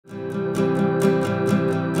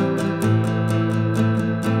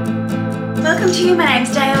Welcome to you, my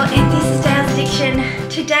name's Dayle and this is Dayle's Addiction.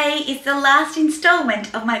 Today is the last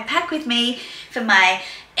instalment of my pack with me for my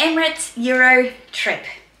Emirates Euro trip.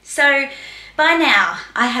 So by now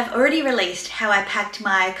I have already released how I packed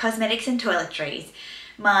my cosmetics and toiletries.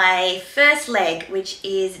 My first leg, which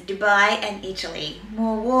is Dubai and Italy,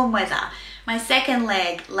 more warm weather. My second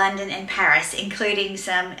leg, London and Paris, including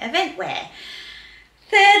some event wear.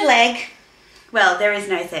 Third leg, well, there is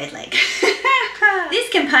no third leg. This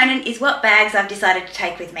component is what bags I've decided to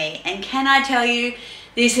take with me, and can I tell you,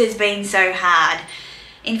 this has been so hard.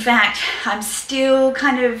 In fact, I'm still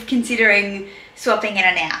kind of considering swapping in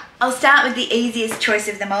and out. I'll start with the easiest choice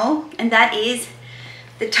of them all, and that is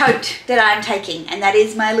the tote that I'm taking, and that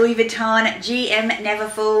is my Louis Vuitton GM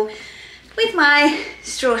Neverfull with my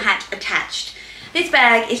straw hat attached. This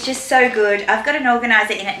bag is just so good. I've got an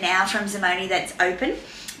organizer in it now from Zoomoni that's open,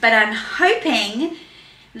 but I'm hoping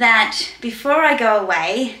that before I go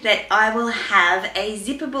away that I will have a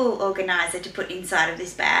zippable organizer to put inside of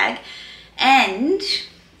this bag, and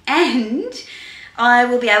I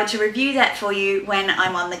will be able to review that for you when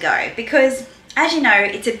I'm on the go, because as you know,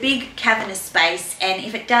 it's a big cavernous space, and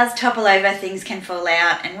if it does topple over, things can fall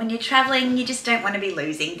out, and when you're traveling you just don't want to be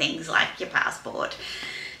losing things like your passport.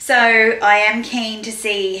 So I am keen to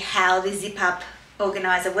see how the zip up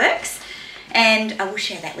organizer works, and I will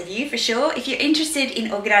share that with you for sure. If you're interested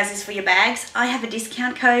in organisers for your bags, I have a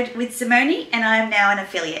discount code with Zoomoni and I am now an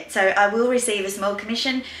affiliate, so I will receive a small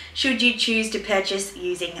commission should you choose to purchase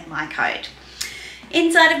using my code.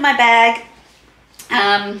 Inside of my bag,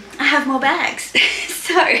 I have more bags.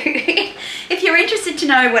 So if you're interested to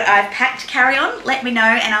know what I've packed to carry on, let me know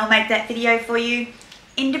and I'll make that video for you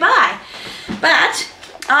in Dubai. But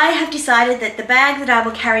I have decided that the bag that I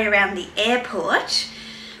will carry around the airport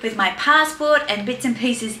with my passport and bits and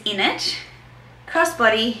pieces in it,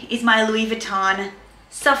 crossbody, is my Louis Vuitton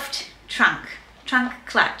soft trunk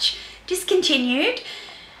clutch. Discontinued.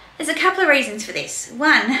 There's a couple of reasons for this.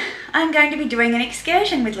 One, I'm going to be doing an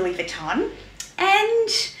excursion with Louis Vuitton and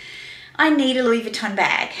I need a Louis Vuitton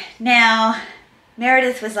bag. Now,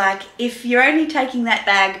 Meredith was like, if you're only taking that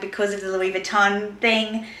bag because of the Louis Vuitton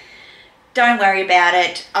thing, don't worry about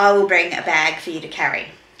it. I will bring a bag for you to carry.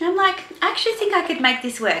 I'm like, I actually think I could make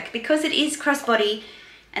this work because it is crossbody,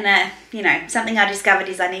 and you know, something I discovered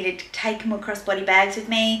is I needed to take more crossbody bags with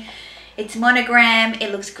me. It's monogram,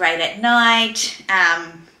 it looks great at night.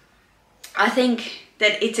 I think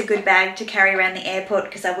that it's a good bag to carry around the airport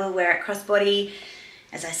because I will wear it crossbody.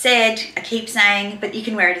 As I said, I keep saying, but you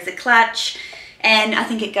can wear it as a clutch, and I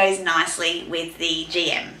think it goes nicely with the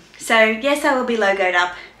GM. So yes, I will be logoed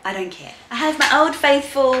up, I don't care. I have my old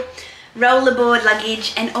faithful rollerboard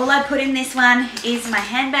luggage, and all I put in this one is my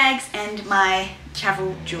handbags and my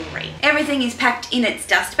travel jewellery. Everything is packed in its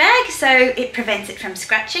dust bag so it prevents it from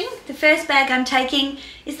scratching. The first bag I'm taking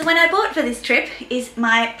is the one I bought for this trip, is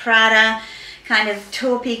my Prada kind of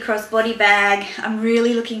taupey crossbody bag. I'm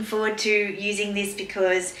really looking forward to using this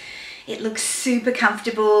because it looks super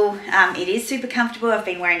comfortable. It is super comfortable. I've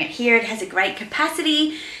been wearing it here. It has a great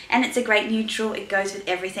capacity and it's a great neutral. It goes with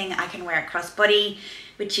everything. I can wear it crossbody,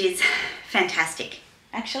 which is fantastic.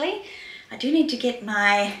 Actually, I do need to get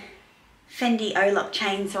my Fendi O-lock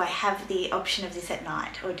chain so I have the option of this at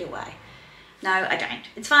night, or do I? No, I don't.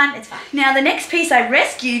 It's fine, it's fine. Now the next piece I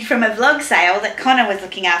rescued from a vlog sale that Connor was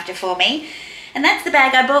looking after for me, and that's the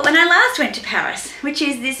bag I bought when I last went to Paris, which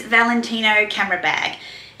is this Valentino camera bag.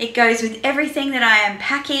 It goes with everything that I am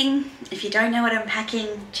packing. If you don't know what I'm packing,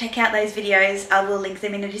 check out those videos. I will link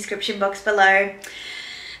them in the description box below.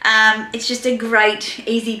 It's just a great,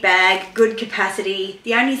 easy bag, good capacity.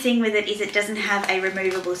 The only thing with it is it doesn't have a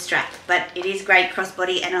removable strap, but it is great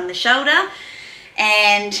crossbody and on the shoulder,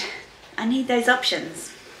 and I need those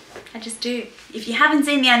options. I just do. If you haven't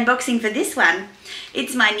seen the unboxing for this one,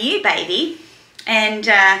 it's my new baby, and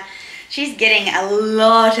she's getting a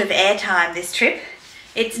lot of airtime this trip.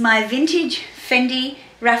 It's my vintage Fendi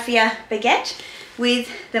raffia baguette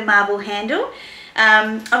with the marble handle.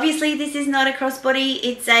 Obviously this is not a crossbody,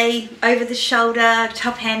 it's a over the shoulder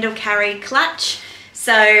top handle carry clutch,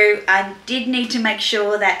 so I did need to make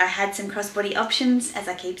sure that I had some crossbody options, as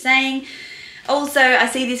I keep saying. Also, I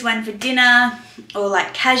see this one for dinner or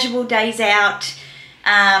like casual days out,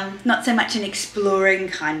 not so much an exploring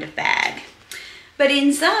kind of bag. But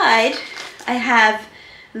inside I have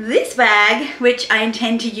this bag, which I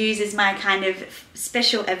intend to use as my kind of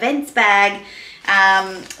special events bag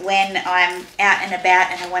when I'm out and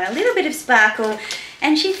about and I want a little bit of sparkle,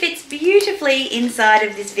 and she fits beautifully inside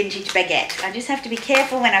of this vintage baguette. I just have to be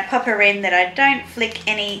careful when I pop her in that I don't flick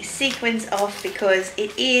any sequins off because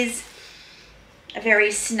it is a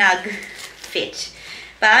very snug fit.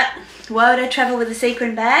 But why would I travel with a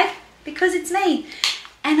sequin bag? Because it's me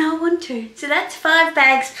and I want to. So that's 5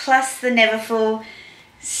 bags plus the Neverfull,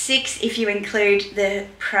 6 if you include the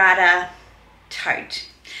Prada tote.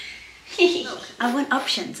 I want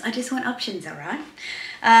options. I just want options, all right?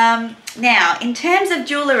 Now, in terms of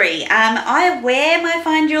jewellery, I wear my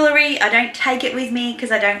fine jewellery. I don't take it with me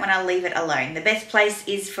because I don't want to leave it alone. The best place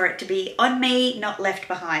is for it to be on me, not left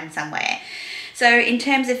behind somewhere. So in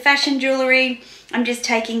terms of fashion jewellery, I'm just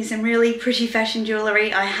taking some really pretty fashion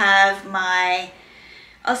jewellery. I have my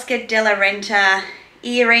Oscar de la Renta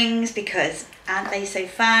earrings because aren't they so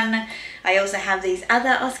fun? I also have these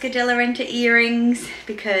other Oscar de la Renta earrings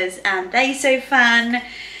because aren't they so fun?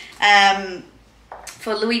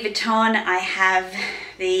 For Louis Vuitton, I have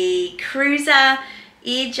the Cruiser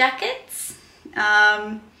ear jackets.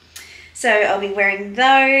 So I'll be wearing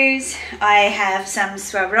those. I have some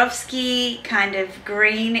Swarovski kind of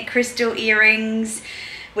green crystal earrings,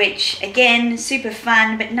 which again, super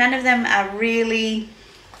fun, but none of them are really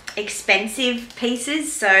expensive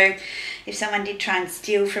pieces. So if someone did try and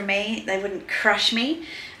steal from me, they wouldn't crush me.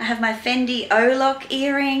 I have my Fendi O-Lock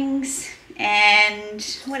earrings. And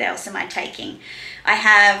what else am I taking? I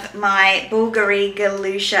have my Bulgari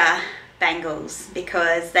Galusha bangles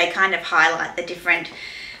because they kind of highlight the different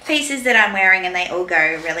pieces that I'm wearing and they all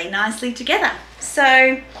go really nicely together.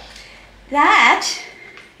 So that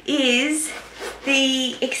is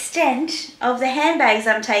the extent of the handbags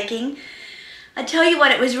I'm taking. I tell you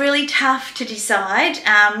what, it was really tough to decide.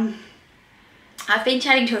 I've been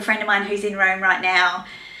chatting to a friend of mine who's in Rome right now,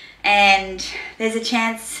 and there's a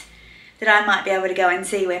chance that I might be able to go and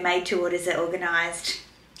see where made to orders are organised.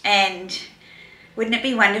 And wouldn't it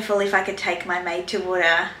be wonderful if I could take my made to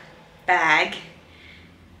order bag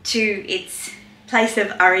to its place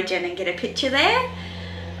of origin and get a picture there?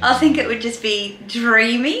 I think it would just be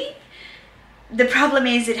dreamy. The problem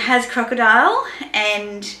is it has crocodile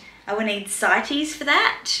and I will need CITES for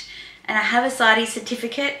that. And I have a CITES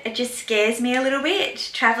certificate. It just scares me a little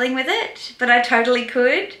bit traveling with it, but I totally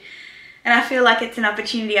could. And I feel like it's an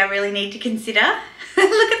opportunity I really need to consider.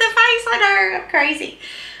 Look at the face, I know, I'm crazy.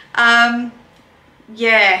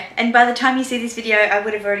 Yeah, and by the time you see this video, I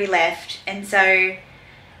would have already left. And so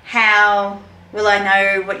how will I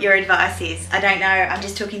know what your advice is? I don't know, I'm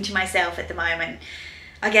just talking to myself at the moment.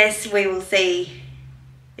 I guess we will see.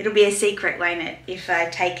 It'll be a secret, won't it, if I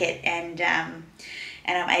take it and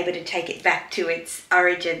I'm able to take it back to its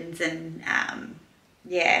origins. And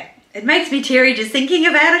yeah, it makes me teary just thinking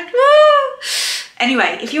about it. Woo!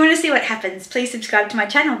 Anyway, if you want to see what happens, please subscribe to my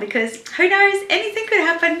channel because who knows, anything could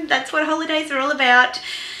happen. That's what holidays are all about.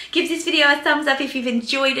 Give this video a thumbs up if you've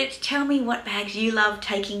enjoyed it. Tell me what bags you love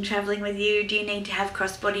taking traveling with you. Do you need to have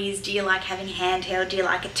crossbodies? Do you like having handheld? Do you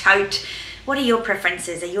like a tote? What are your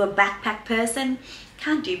preferences? Are you a backpack person?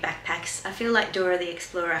 Can't do backpacks. I feel like Dora the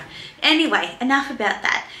Explorer. Anyway, enough about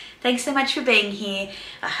that. Thanks so much for being here.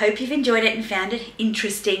 I hope you've enjoyed it and found it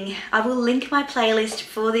interesting. I will link my playlist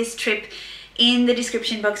for this trip in the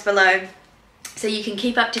description box below so you can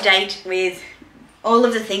keep up to date with all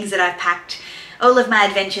of the things that I've packed, all of my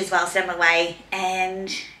adventures whilst I'm away,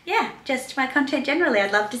 and yeah, just my content generally.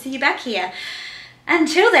 I'd love to see you back here.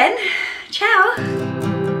 Until then, ciao.